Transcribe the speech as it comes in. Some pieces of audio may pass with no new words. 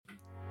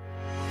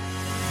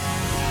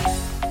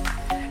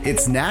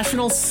It's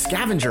National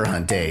Scavenger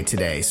Hunt Day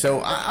today,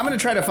 so I'm going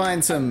to try to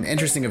find some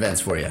interesting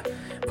events for you.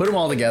 Put them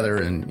all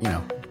together and,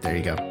 there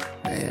you go.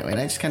 And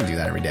I just kind of do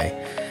that every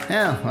day.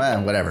 Yeah,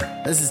 well, whatever.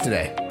 This is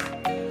today.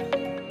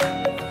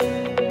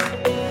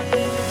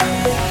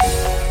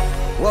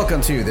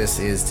 Welcome to This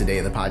Is Today,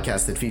 the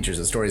podcast that features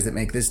the stories that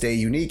make this day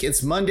unique.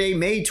 It's Monday,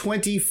 May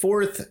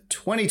 24th,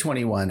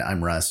 2021.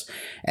 I'm Russ,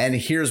 and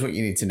here's what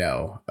you need to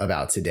know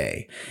about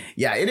today.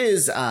 Yeah, it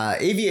is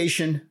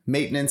Aviation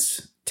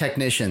Maintenance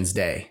Technicians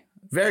Day.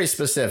 Very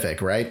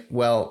specific, right?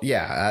 Well,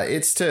 yeah,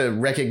 it's to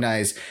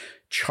recognize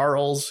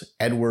Charles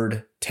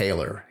Edward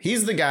Taylor.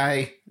 He's the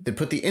guy that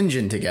put the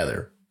engine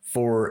together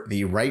for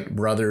the Wright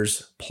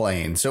brothers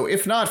plane. So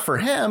if not for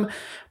him,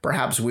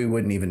 perhaps we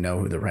wouldn't even know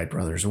who the Wright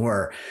brothers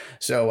were.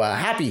 So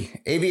happy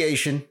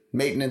Aviation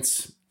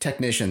Maintenance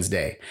Technicians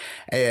Day.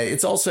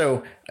 It's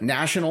also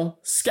National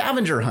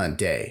Scavenger Hunt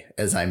Day,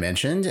 as I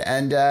mentioned.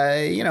 And,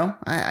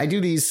 I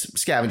do these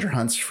scavenger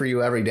hunts for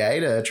you every day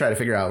to try to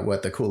figure out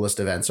what the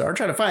coolest events are,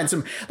 try to find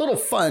some little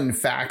fun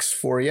facts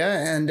for you.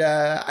 And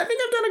I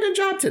think I've done a good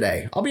job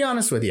today. I'll be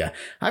honest with you.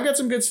 I've got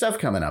some good stuff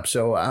coming up.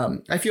 So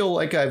I feel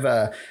like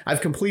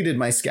I've completed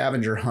my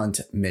scavenger hunt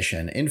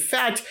mission. In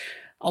fact,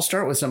 I'll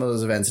start with some of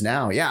those events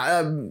now.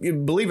 Yeah,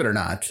 believe it or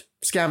not,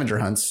 scavenger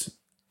hunts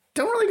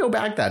don't really go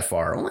back that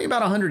far, only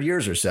about 100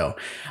 years or so.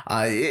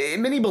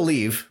 Many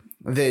believe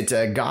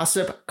that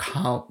gossip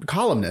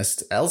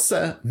columnist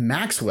Elsa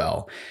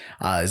Maxwell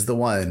is the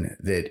one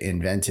that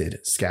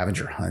invented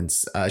scavenger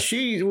hunts.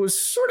 She was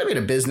sort of in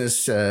a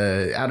business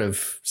out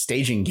of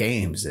staging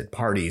games at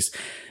parties.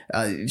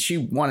 She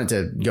wanted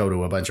to go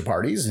to a bunch of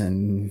parties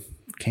and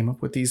came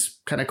up with these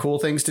kind of cool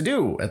things to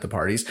do at the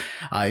parties,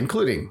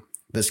 including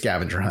the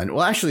scavenger hunt.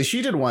 Well, actually,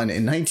 she did one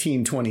in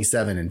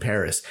 1927 in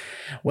Paris.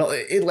 Well,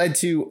 it led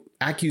to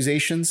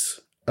accusations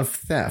of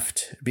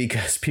theft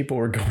because people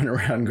were going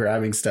around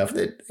grabbing stuff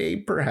that they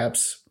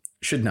perhaps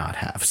should not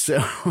have.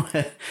 So,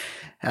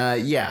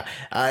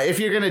 if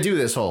you're going to do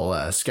this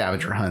whole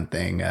scavenger hunt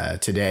thing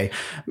today,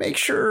 make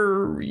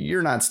sure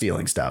you're not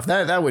stealing stuff.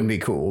 That wouldn't be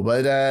cool.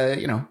 But,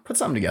 put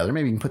something together.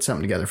 Maybe you can put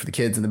something together for the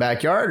kids in the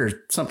backyard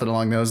or something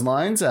along those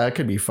lines.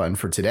 Could be fun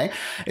for today.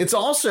 It's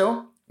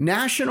also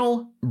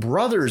National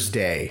Brothers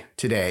Day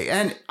today.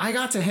 And I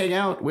got to hang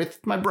out with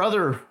my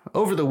brother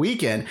over the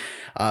weekend,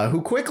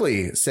 who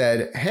quickly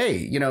said, hey,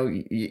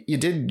 you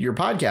did your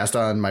podcast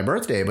on my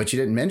birthday, but you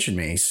didn't mention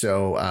me.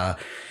 So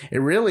it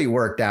really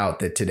worked out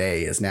that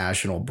today is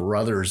National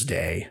Brothers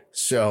Day.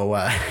 So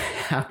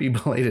happy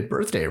belated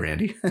birthday,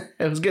 Randy.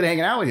 It was good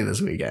hanging out with you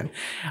this weekend.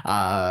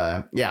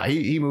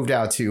 He moved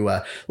out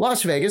to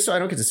Las Vegas, so I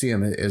don't get to see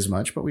him as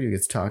much, but we do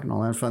get to talk and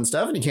all that fun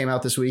stuff. And he came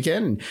out this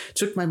weekend and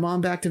took my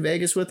mom back to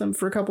Vegas with him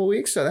for a couple of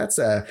weeks. So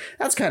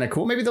that's kind of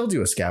cool. Maybe they'll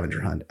do a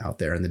scavenger hunt out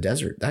there in the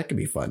desert. That could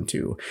be fun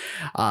too.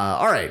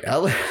 All right,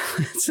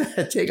 let's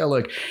take a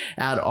look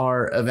at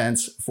our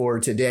events for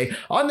today.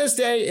 On this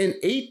day in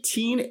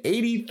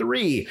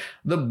 1883,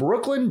 the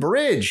Brooklyn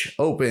Bridge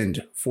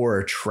opened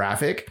for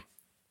traffic.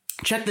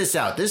 Check this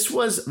out. This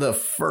was the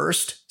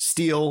first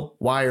steel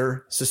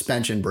wire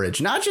suspension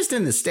bridge, not just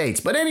in the States,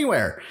 but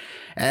anywhere.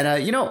 And,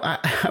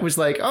 I was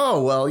like,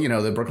 oh, well,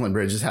 the Brooklyn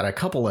Bridge has had a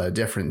couple of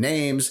different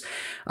names.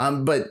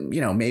 But,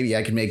 maybe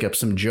I could make up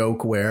some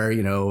joke where,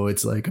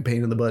 it's like a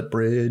pain in the butt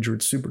bridge or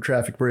it's super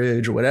traffic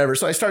bridge or whatever.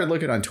 So I started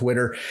looking on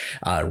Twitter,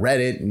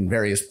 Reddit and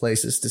various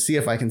places to see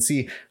if I can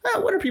see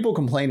what are people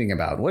complaining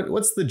about?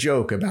 What's the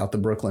joke about the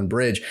Brooklyn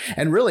Bridge?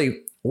 And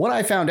really, what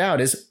I found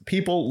out is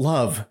people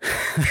love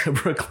the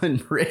Brooklyn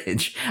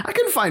Bridge. I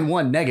couldn't find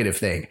one negative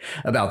thing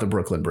about the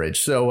Brooklyn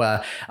Bridge. So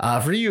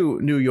for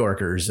you New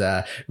Yorkers,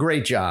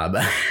 great job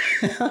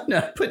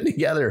putting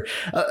together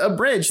a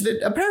bridge that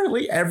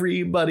apparently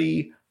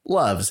everybody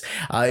loves.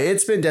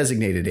 It's been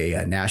designated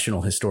a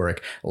National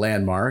Historic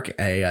Landmark,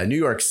 a New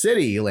York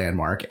City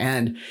landmark,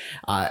 and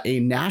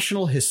a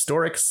National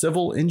Historic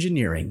Civil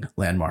Engineering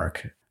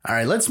Landmark. All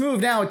right, let's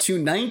move now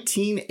to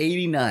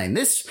 1989.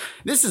 This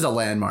is a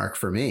landmark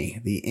for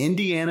me. The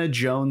Indiana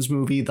Jones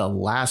movie, The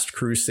Last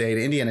Crusade.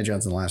 Indiana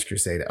Jones and the Last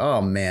Crusade.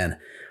 Oh, man.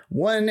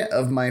 One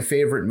of my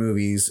favorite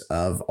movies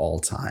of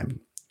all time.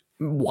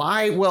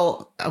 Why?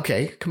 Well,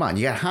 okay, come on.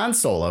 You got Han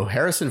Solo,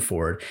 Harrison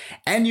Ford,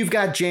 and you've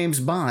got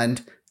James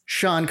Bond,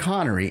 Sean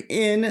Connery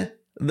in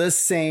the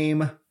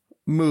same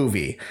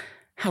movie.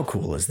 How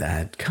cool is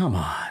that? Come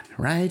on,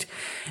 right?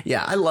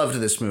 Yeah, I loved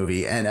this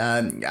movie. And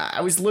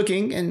I was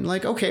looking and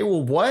like, okay,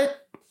 well,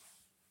 what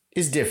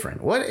is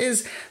different? What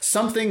is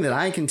something that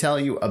I can tell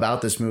you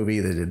about this movie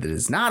that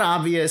is not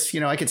obvious?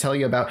 I could tell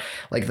you about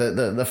like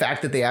the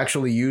fact that they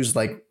actually used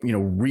like,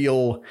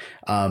 real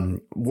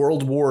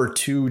World War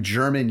II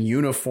German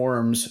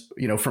uniforms,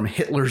 from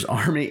Hitler's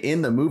army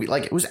in the movie.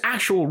 Like it was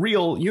actual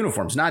real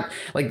uniforms, not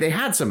like they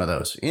had some of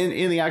those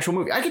in the actual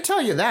movie. I could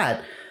tell you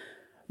that,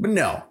 but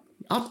no.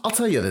 I'll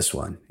tell you this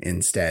one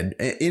instead.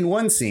 In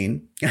one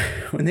scene,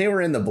 when they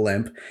were in the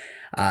blimp,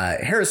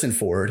 Harrison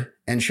Ford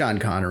and Sean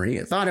Connery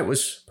thought it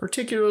was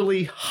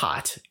particularly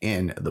hot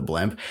in the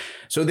blimp.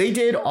 So they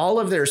did all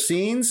of their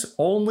scenes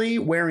only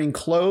wearing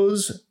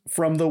clothes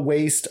from the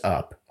waist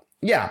up.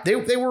 Yeah,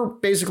 they were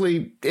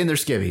basically in their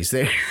skivvies.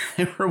 They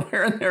were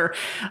wearing their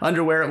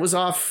underwear. It was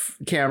off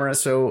camera,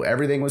 so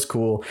everything was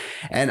cool.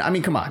 And I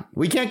mean, come on,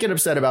 we can't get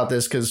upset about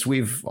this because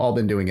we've all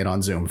been doing it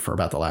on Zoom for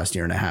about the last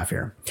year and a half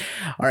here.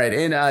 All right,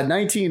 in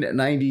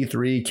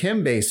 1993,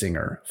 Kim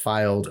Basinger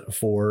filed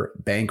for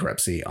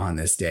bankruptcy on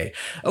this day.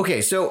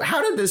 Okay, so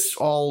how did this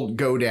all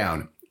go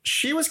down?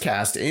 She was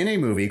cast in a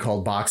movie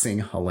called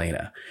Boxing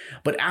Helena,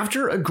 but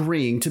after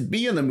agreeing to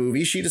be in the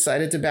movie, she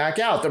decided to back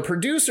out. The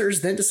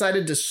producers then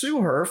decided to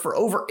sue her for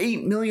over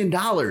 $8 million.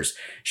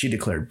 She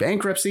declared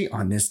bankruptcy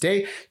on this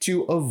day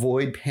to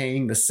avoid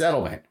paying the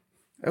settlement.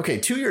 Okay,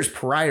 2 years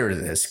prior to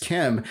this,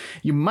 Kim,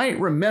 you might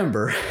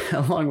remember,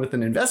 along with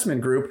an investment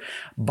group,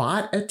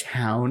 bought a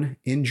town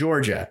in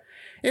Georgia.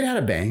 It had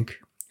a bank.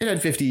 It had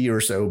 50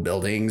 or so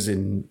buildings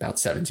and about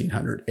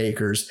 1,700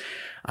 acres.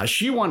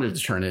 She wanted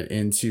to turn it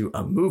into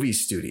a movie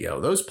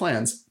studio. Those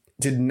plans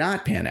did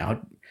not pan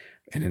out.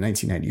 And in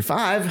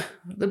 1995,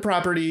 the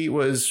property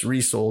was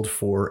resold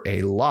for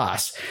a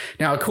loss.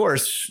 Now, of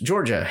course,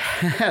 Georgia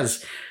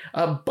has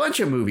a bunch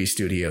of movie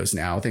studios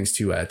now, thanks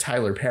to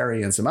Tyler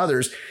Perry and some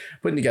others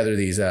putting together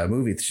these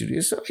movie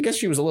studios. So I guess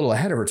she was a little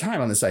ahead of her time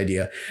on this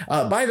idea.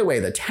 By the way,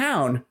 the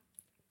town,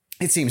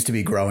 it seems to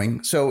be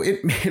growing. So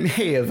it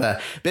may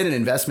have been an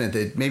investment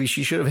that maybe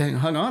she should have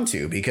hung on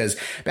to, because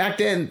back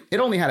then it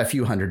only had a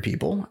few hundred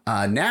people.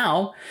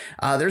 Now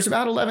there's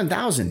about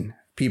 11,000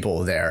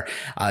 people there.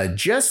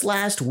 Just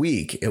last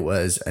week, it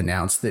was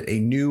announced that a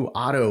new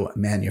auto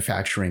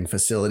manufacturing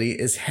facility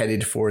is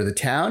headed for the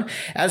town.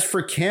 As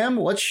for Kim,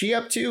 what's she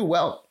up to?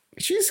 Well,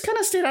 she's kind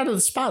of stayed out of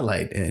the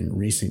spotlight in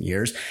recent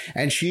years,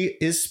 and she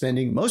is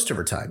spending most of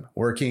her time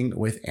working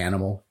with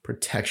animal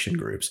protection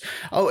groups.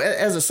 Oh,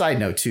 as a side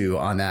note, too,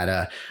 on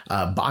that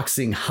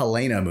Boxing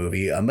Helena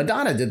movie,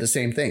 Madonna did the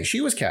same thing. She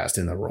was cast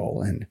in the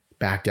role and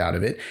backed out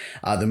of it.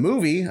 The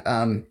movie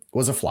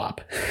was a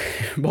flop,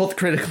 both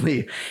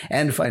critically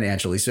and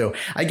financially. So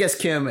I guess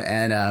Kim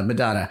and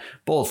Madonna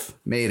both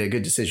made a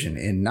good decision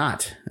in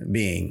not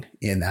being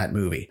in that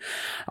movie.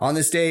 On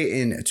this day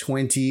in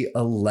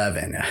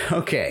 2011.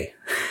 Okay.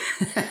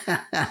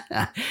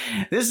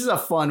 This is a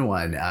fun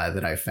one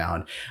that I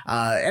found.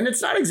 And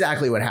it's not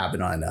exactly what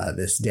happened on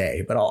this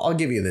day, but I'll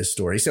give you this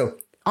story. So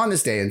on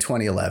this day in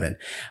 2011,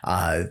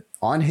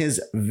 on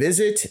his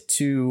visit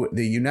to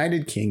the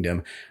United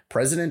Kingdom,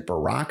 President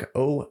Barack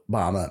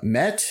Obama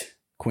met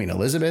Queen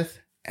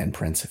Elizabeth and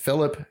Prince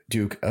Philip,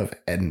 Duke of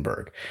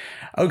Edinburgh.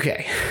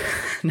 Okay,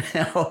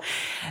 now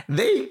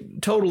they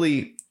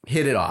totally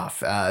hit it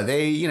off.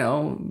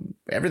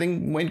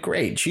 Everything went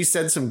great. She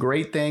said some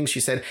great things. She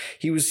said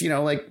he was,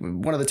 like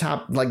one of the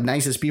top,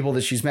 nicest people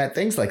that she's met,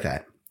 things like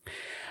that.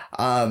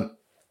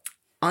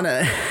 On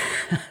a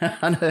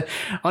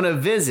on a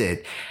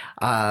visit,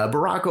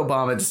 Barack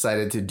Obama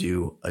decided to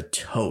do a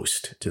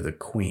toast to the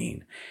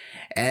Queen.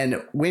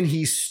 And when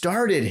he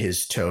started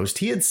his toast,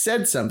 he had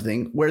said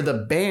something where the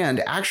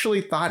band actually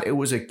thought it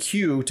was a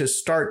cue to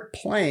start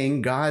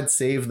playing God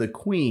Save the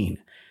Queen.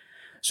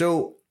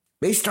 So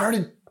they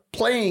started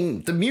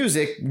playing the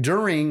music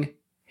during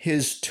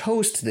his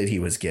toast that he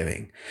was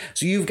giving.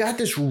 So you've got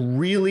this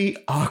really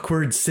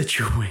awkward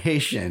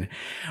situation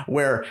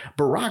where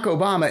Barack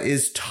Obama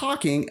is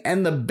talking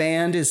and the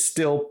band is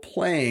still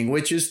playing,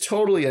 which is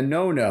totally a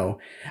no-no.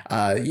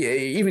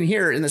 Even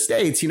here in the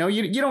States, you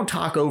don't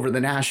talk over the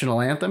national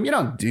anthem. You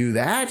don't do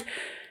that.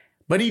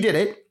 But he did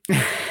it.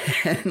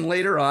 And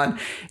later on,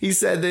 he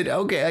said that,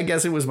 okay, I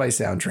guess it was my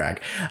soundtrack.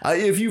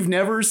 If you've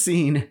never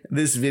seen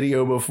this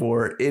video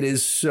before, it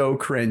is so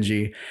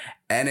cringy.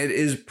 And it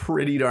is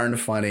pretty darn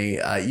funny.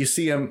 You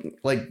see him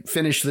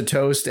finish the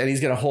toast and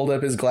he's going to hold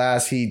up his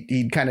glass.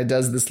 He kind of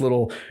does this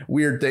little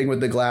weird thing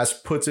with the glass,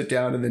 puts it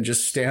down, and then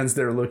just stands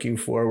there looking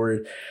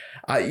forward.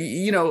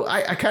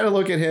 I kind of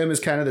look at him as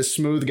kind of the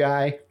smooth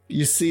guy.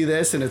 You see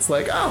this and it's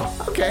like,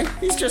 oh, okay,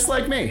 he's just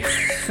like me,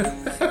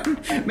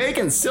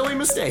 making silly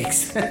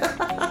mistakes.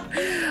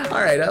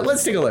 All right,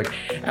 let's take a look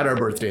at our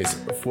birthdays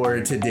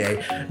for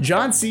today.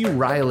 John C.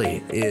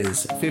 Reilly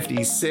is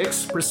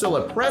 56.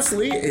 Priscilla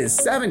Presley is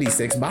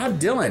 76. Bob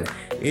Dylan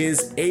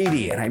is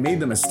 80. And I made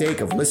the mistake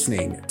of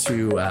listening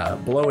to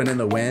Blowin' in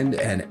the Wind,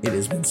 and it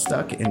has been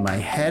stuck in my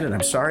head. And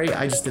I'm sorry,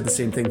 I just did the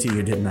same thing to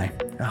you, didn't I?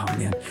 Oh,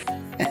 man.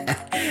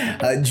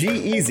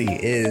 G-Eazy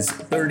is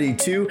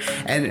 32,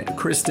 and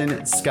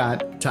Kristen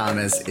Scott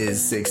Thomas is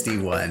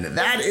 61.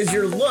 That is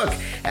your look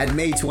at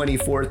May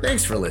 24th.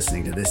 Thanks for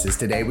listening to This Is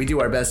Today. We do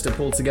our best to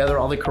pull together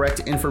all the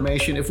correct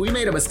information. If we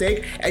made a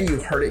mistake and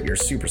you heard it, you're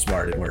super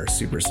smart and we're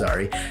super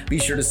sorry. Be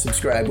sure to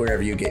subscribe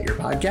wherever you get your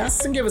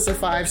podcasts and give us a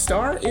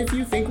 5-star if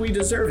you think we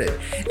deserve it.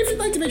 If you'd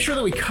like to make sure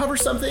that we cover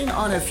something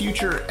on a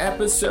future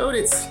episode,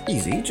 it's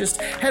easy. Just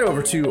head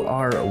over to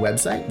our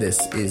website,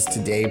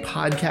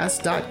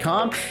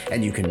 thisistodaypodcast.com,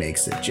 and you can make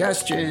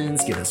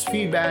suggestions, give us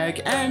feedback,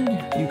 and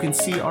you can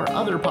see our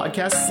other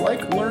podcasts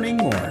like Learning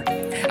More.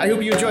 I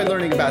hope you enjoyed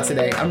learning about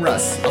today. I'm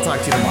Russ. I'll talk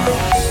to you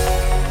tomorrow.